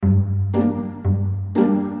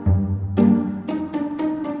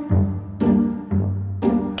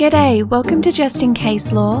G'day, welcome to Just In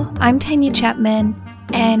Case Law. I'm Tanya Chapman,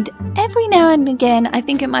 and every now and again I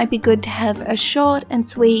think it might be good to have a short and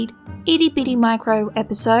sweet itty-bitty micro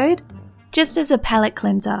episode, just as a palate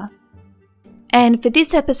cleanser. And for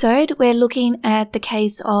this episode, we're looking at the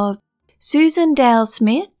case of Suzanne Dale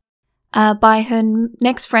Smith by her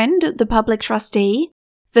next friend, the Public Trustee,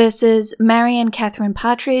 versus Marion Kathryn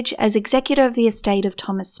Partridge as Executor of the estate of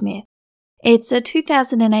Thomas Smith. It's a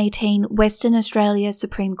 2018 Western Australia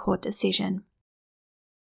Supreme Court decision.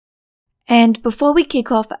 And before we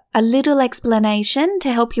kick off, a little explanation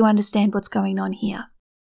to help you understand what's going on here.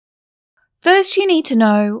 First, you need to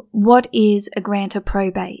know what is a grant of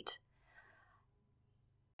probate.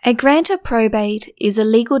 A grant of probate is a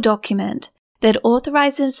legal document that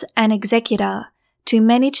authorises an executor to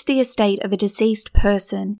manage the estate of a deceased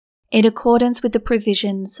person in accordance with the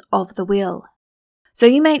provisions of the will. So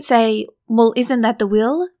you might say, well, isn't that the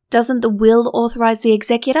will? Doesn't the will authorise the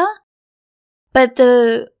executor? But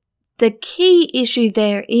the key issue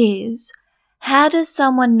there is, how does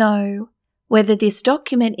someone know whether this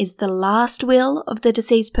document is the last will of the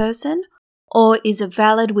deceased person or is a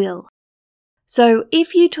valid will? So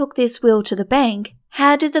if you took this will to the bank,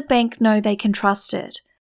 how do the bank know they can trust it?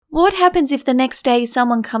 What happens if the next day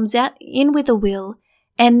someone comes in with a will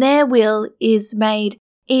and their will is made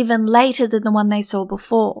even later than the one they saw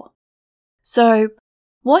before? So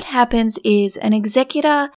what happens is an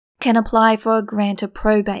executor can apply for a grant of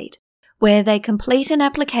probate, where they complete an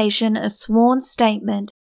application, a sworn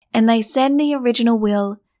statement, and they send the original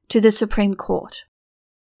will to the Supreme Court.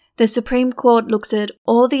 The Supreme Court looks at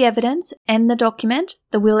all the evidence and the document,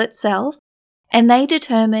 the will itself, and they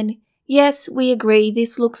determine, yes, we agree,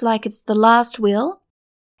 this looks like it's the last will,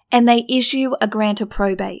 and they issue a grant of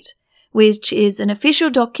probate, which is an official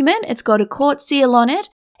document. It's got a court seal on it.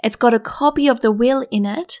 It's got a copy of the will in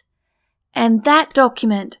it. And that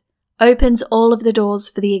document opens all of the doors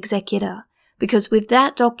for the executor, because with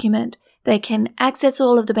that document, they can access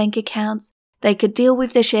all of the bank accounts, they could deal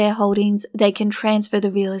with the shareholdings, they can transfer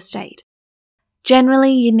the real estate.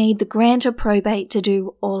 Generally, you need the grant of probate to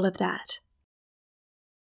do all of that.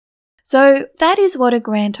 So that is what a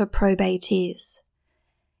grant of probate is.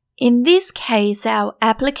 In this case, our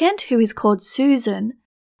applicant, who is called Suzanne,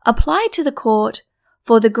 applied to the court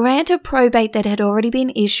for the grant of probate that had already been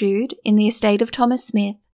issued in the estate of Thomas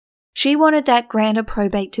Smith. She wanted that grant of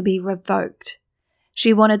probate to be revoked.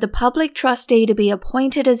 She wanted the public trustee to be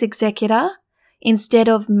appointed as executor instead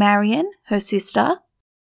of Marion, her sister,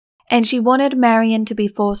 and she wanted Marion to be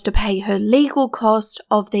forced to pay her legal cost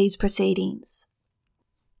of these proceedings.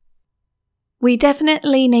 We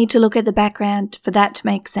definitely need to look at the background for that to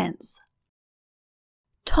make sense.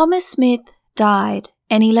 Thomas Smith died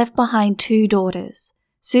and he left behind two daughters,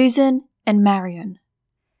 Suzanne and Marion.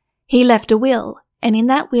 He left a will, and in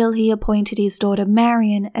that will he appointed his daughter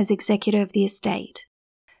Marion as executor of the estate.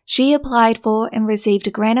 She applied for and received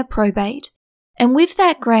a grant of probate, and with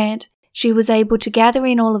that grant she was able to gather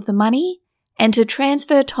in all of the money and to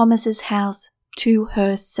transfer Thomas's house to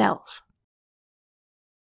herself.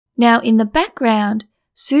 Now, in the background,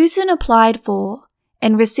 Suzanne applied for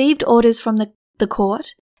and received orders from the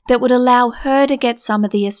court that would allow her to get some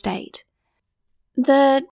of the estate.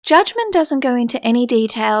 The judgment doesn't go into any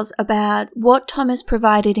details about what Thomas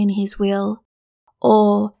provided in his will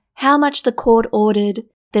or how much the court ordered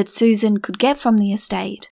that Suzanne could get from the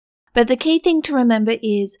estate. But the key thing to remember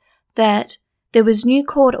is that there was new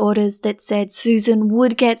court orders that said Suzanne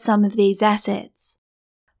would get some of these assets.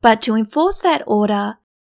 But to enforce that order,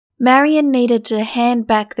 Marion needed to hand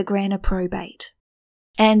back the grant of probate,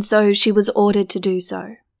 and so she was ordered to do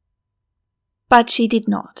so. But she did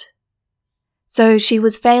not. So she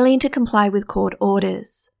was failing to comply with court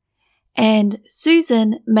orders, and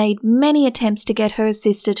Suzanne made many attempts to get her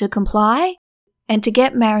sister to comply and to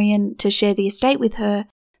get Marion to share the estate with her,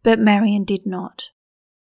 but Marion did not.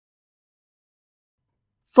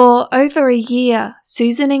 For over a year,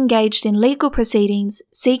 Suzanne engaged in legal proceedings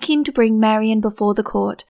seeking to bring Marion before the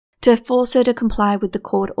court to force her to comply with the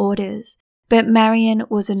court orders, but Marion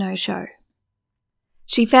was a no-show.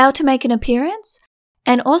 She failed to make an appearance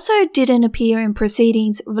and also didn't appear in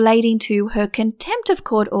proceedings relating to her contempt of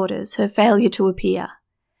court orders, her failure to appear.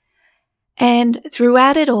 And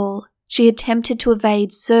throughout it all, she attempted to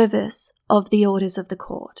evade service of the orders of the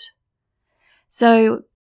court. So,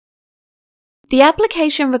 the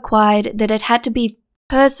application required that it had to be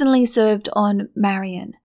personally served on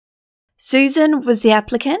Marion. Suzanne was the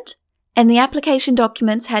applicant, and the application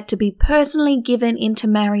documents had to be personally given into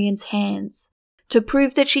Marion's hands to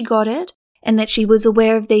prove that she got it and that she was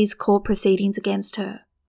aware of these court proceedings against her.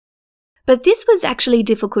 But this was actually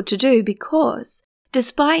difficult to do because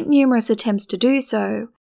Despite numerous attempts to do so,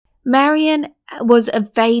 Marion was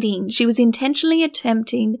evading. She was intentionally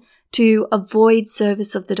attempting to avoid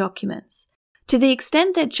service of the documents, to the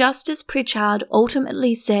extent that Justice Pritchard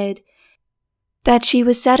ultimately said that she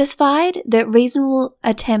was satisfied that reasonable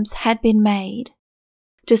attempts had been made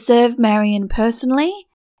to serve Marion personally,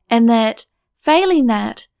 and that, failing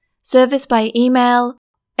that, service by email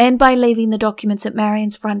and by leaving the documents at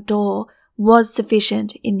Marion's front door was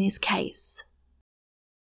sufficient in this case.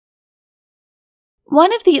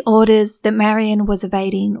 One of the orders that Marion was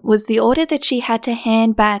evading was the order that she had to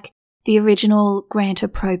hand back the original grant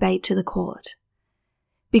of probate to the court.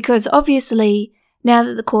 Because obviously, now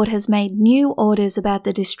that the court has made new orders about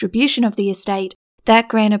the distribution of the estate, that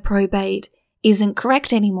grant of probate isn't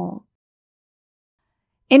correct anymore.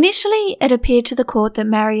 Initially, it appeared to the court that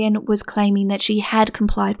Marion was claiming that she had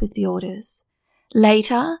complied with the orders.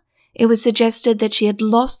 Later, it was suggested that she had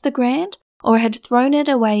lost the grant or had thrown it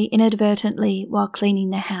away inadvertently while cleaning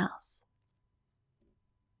the house.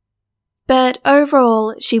 But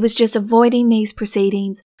overall, she was just avoiding these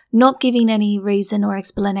proceedings, not giving any reason or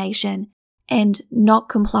explanation, and not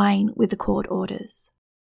complying with the court orders.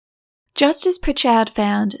 Justice Pritchard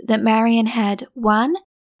found that Marion had 1.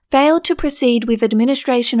 Failed to proceed with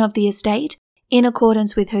administration of the estate in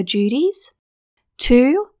accordance with her duties,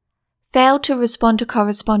 2. Failed to respond to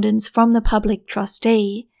correspondence from the Public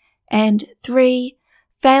Trustee, and 3.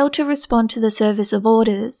 Failed to respond to the service of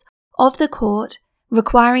orders of the court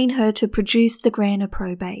requiring her to produce the grant of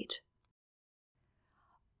probate.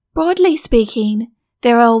 Broadly speaking,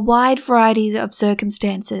 there are a wide variety of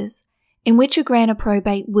circumstances in which a grant of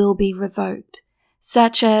probate will be revoked,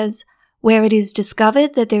 such as where it is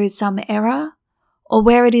discovered that there is some error, or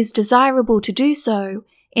where it is desirable to do so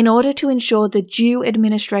in order to ensure the due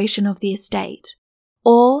administration of the estate,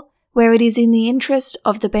 or where it is in the interest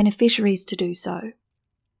of the beneficiaries to do so.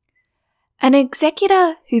 An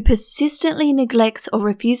executor who persistently neglects or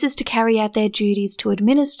refuses to carry out their duties to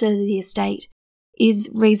administer the estate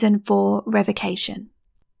is reason for revocation.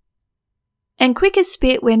 And quick as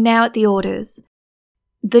spit, we're now at the orders.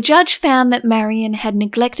 The judge found that Marion had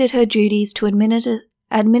neglected her duties to administer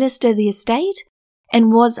the estate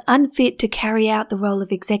and was unfit to carry out the role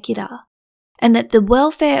of executor, and that the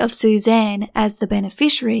welfare of Suzanne as the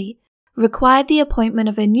beneficiary required the appointment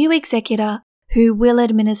of a new executor who will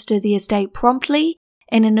administer the estate promptly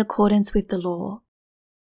and in accordance with the law.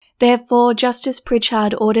 Therefore, Justice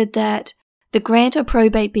Pritchard ordered that the grant of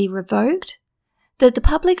probate be revoked, that the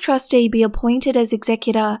public trustee be appointed as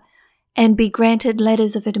executor and be granted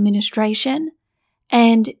letters of administration,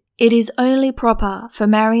 and it is only proper for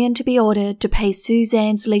Marion to be ordered to pay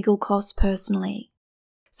Suzanne's legal costs personally.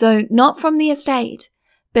 So not from the estate,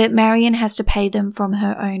 but Marion has to pay them from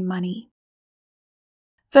her own money.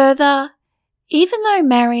 Further, even though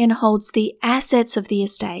Marion holds the assets of the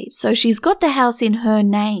estate, so she's got the house in her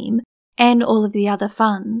name and all of the other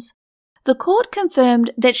funds, the court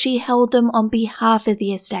confirmed that she held them on behalf of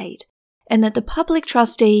the estate and that the public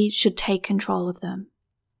trustee should take control of them.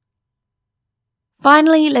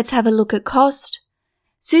 Finally, let's have a look at cost.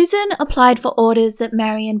 Susan applied for orders that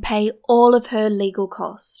Marion pay all of her legal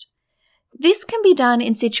cost. This can be done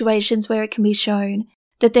in situations where it can be shown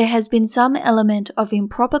that there has been some element of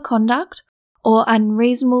improper conduct or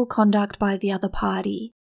unreasonable conduct by the other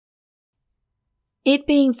party, it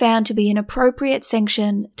being found to be an appropriate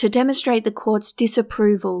sanction to demonstrate the court's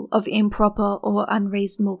disapproval of improper or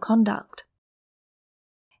unreasonable conduct.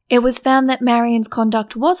 It was found that Marion's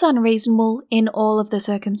conduct was unreasonable in all of the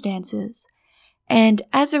circumstances, and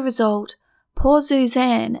as a result, poor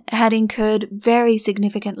Suzanne had incurred very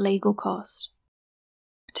significant legal cost.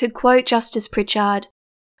 To quote Justice Pritchard,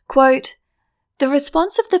 quote, "The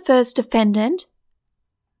response of the first defendant,"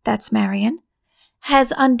 that's Marion,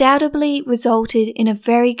 "has undoubtedly resulted in a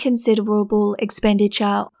very considerable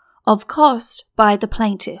expenditure of cost by the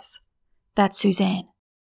plaintiff," that's Suzanne,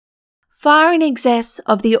 "far in excess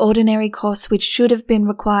of the ordinary costs which should have been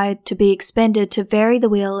required to be expended to vary the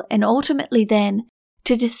will and ultimately then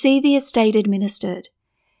to see the estate administered.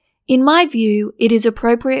 In my view, it is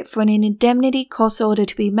appropriate for an indemnity cost order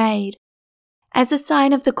to be made as a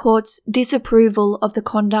sign of the court's disapproval of the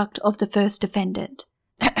conduct of the first defendant."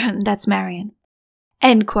 That's Marion.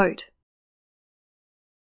 End quote.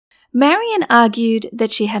 Marion argued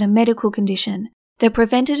that she had a medical condition that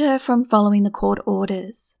prevented her from following the court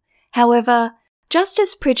orders. However,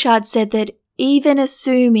 Justice Pritchard said that even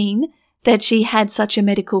assuming that she had such a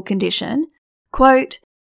medical condition, quote,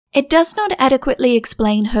 "It does not adequately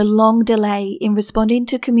explain her long delay in responding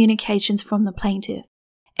to communications from the plaintiff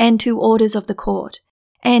and to orders of the court,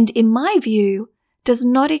 and in my view, does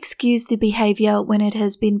not excuse the behaviour when it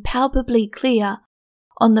has been palpably clear,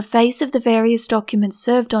 on the face of the various documents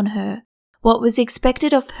served on her, what was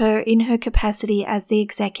expected of her in her capacity as the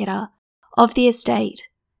executor of the estate."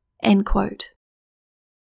 End quote.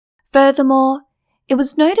 Furthermore, it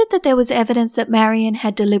was noted that there was evidence that Marion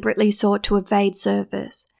had deliberately sought to evade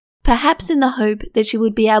service, perhaps in the hope that she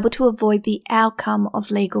would be able to avoid the outcome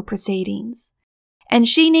of legal proceedings. And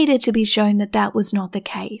she needed to be shown that that was not the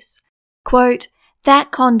case. Quote,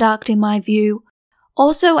 "That conduct, in my view,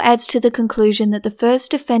 also adds to the conclusion that the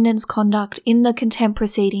first defendant's conduct in the contempt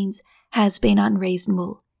proceedings has been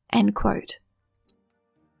unreasonable." End quote.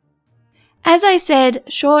 As I said,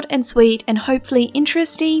 short and sweet and hopefully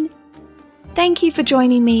interesting. Thank you for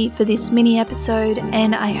joining me for this mini episode,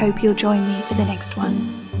 and I hope you'll join me for the next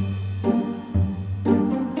one.